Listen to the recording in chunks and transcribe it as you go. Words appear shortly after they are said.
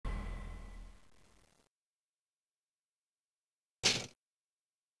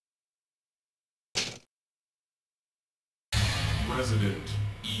Resident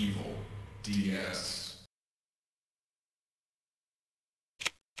Evil DS.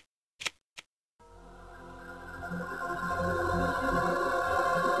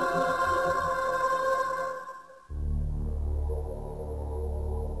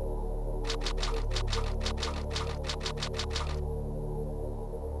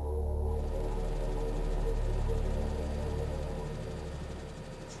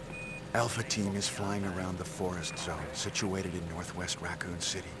 Alpha Team is flying around the forest zone situated in northwest Raccoon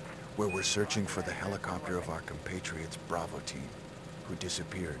City, where we're searching for the helicopter of our compatriots Bravo Team, who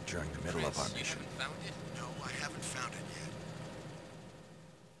disappeared during the middle of our mission. You haven't found it? No, I haven't found it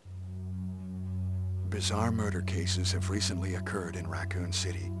yet. Bizarre murder cases have recently occurred in Raccoon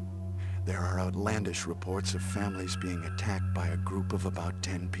City. There are outlandish reports of families being attacked by a group of about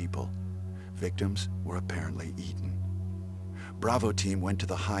 10 people. Victims were apparently eaten. Bravo Team went to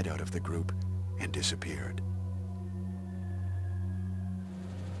the hideout of the group and disappeared.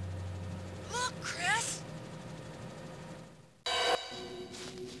 Look, Chris!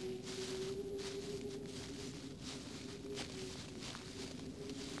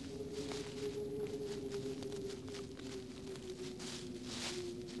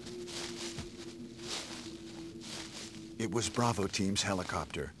 It was Bravo Team's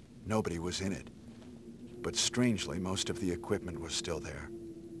helicopter. Nobody was in it. But strangely, most of the equipment was still there.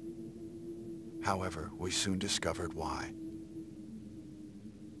 However, we soon discovered why.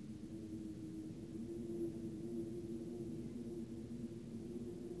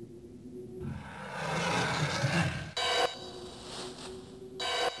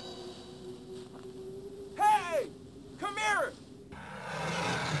 Hey! Come here!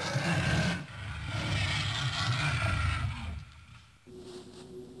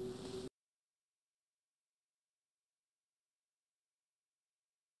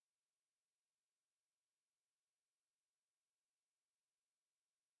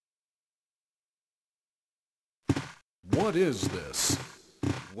 What is this?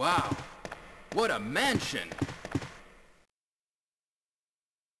 Wow, what a mansion!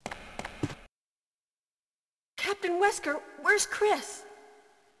 Captain Wesker, where's Chris?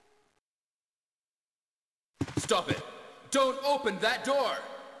 Stop it! Don't open that door!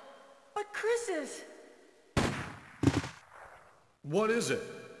 But Chris is... What is it?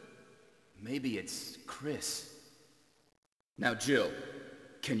 Maybe it's Chris. Now, Jill,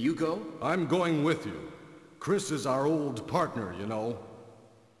 can you go? I'm going with you. Chris is our old partner, you know.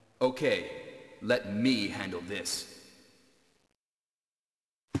 Okay, let me handle this.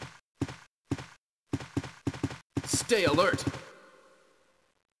 Stay alert!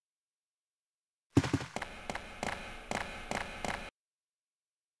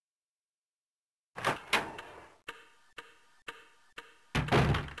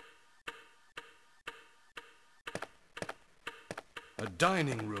 A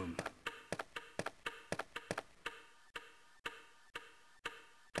dining room.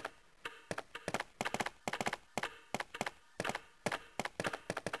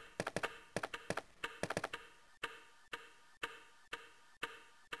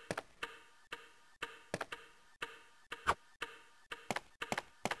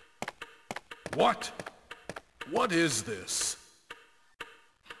 What? What is this?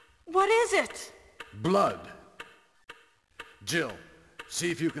 What is it? Blood. Jill, see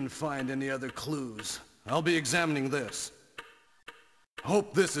if you can find any other clues. I'll be examining this.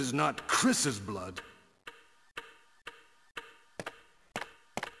 Hope this is not Chris's blood.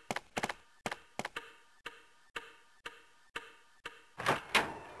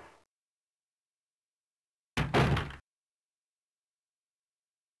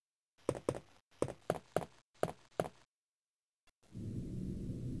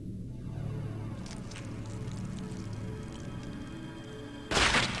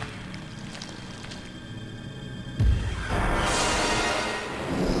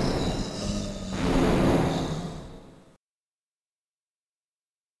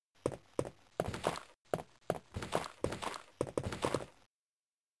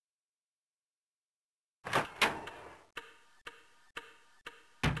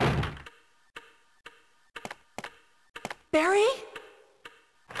 Barry?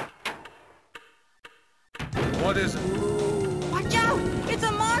 What is it? Watch out! It's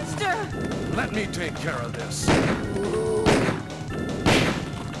a monster! Let me take care of this.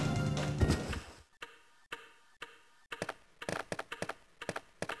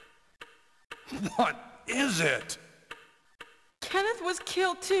 What is it? Kenneth was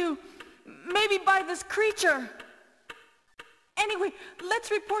killed too. Maybe by this creature. Anyway,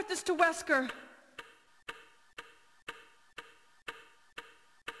 let's report this to Wesker.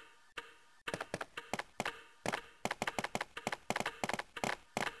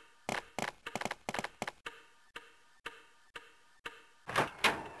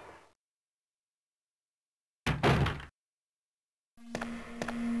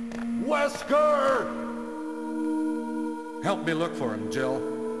 Wesker! Help me look for him, Jill.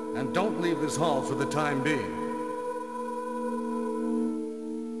 And don't leave this hall for the time being.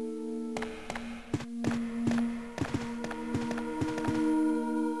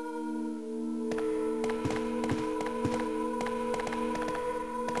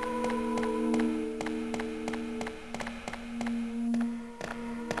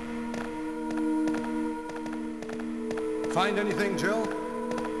 Find anything, Jill?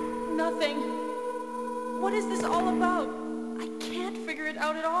 Nothing. What is this all about? I can't figure it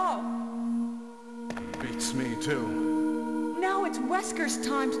out at all. Beats me, too. Now it's Wesker's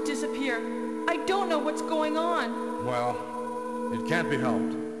time to disappear. I don't know what's going on. Well, it can't be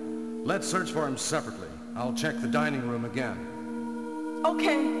helped. Let's search for him separately. I'll check the dining room again.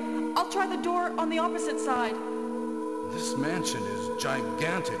 Okay, I'll try the door on the opposite side. This mansion is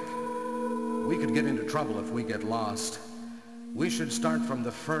gigantic. We could get into trouble if we get lost. We should start from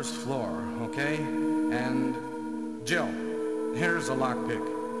the first floor, okay? And... Jill, here's a lockpick.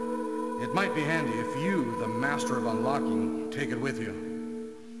 It might be handy if you, the master of unlocking, take it with you.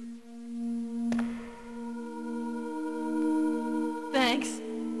 Thanks.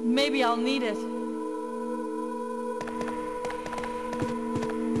 Maybe I'll need it.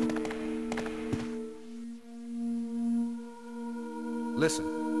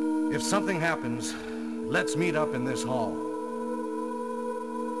 Listen, if something happens, let's meet up in this hall.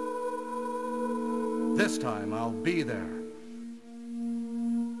 This time, I'll be there.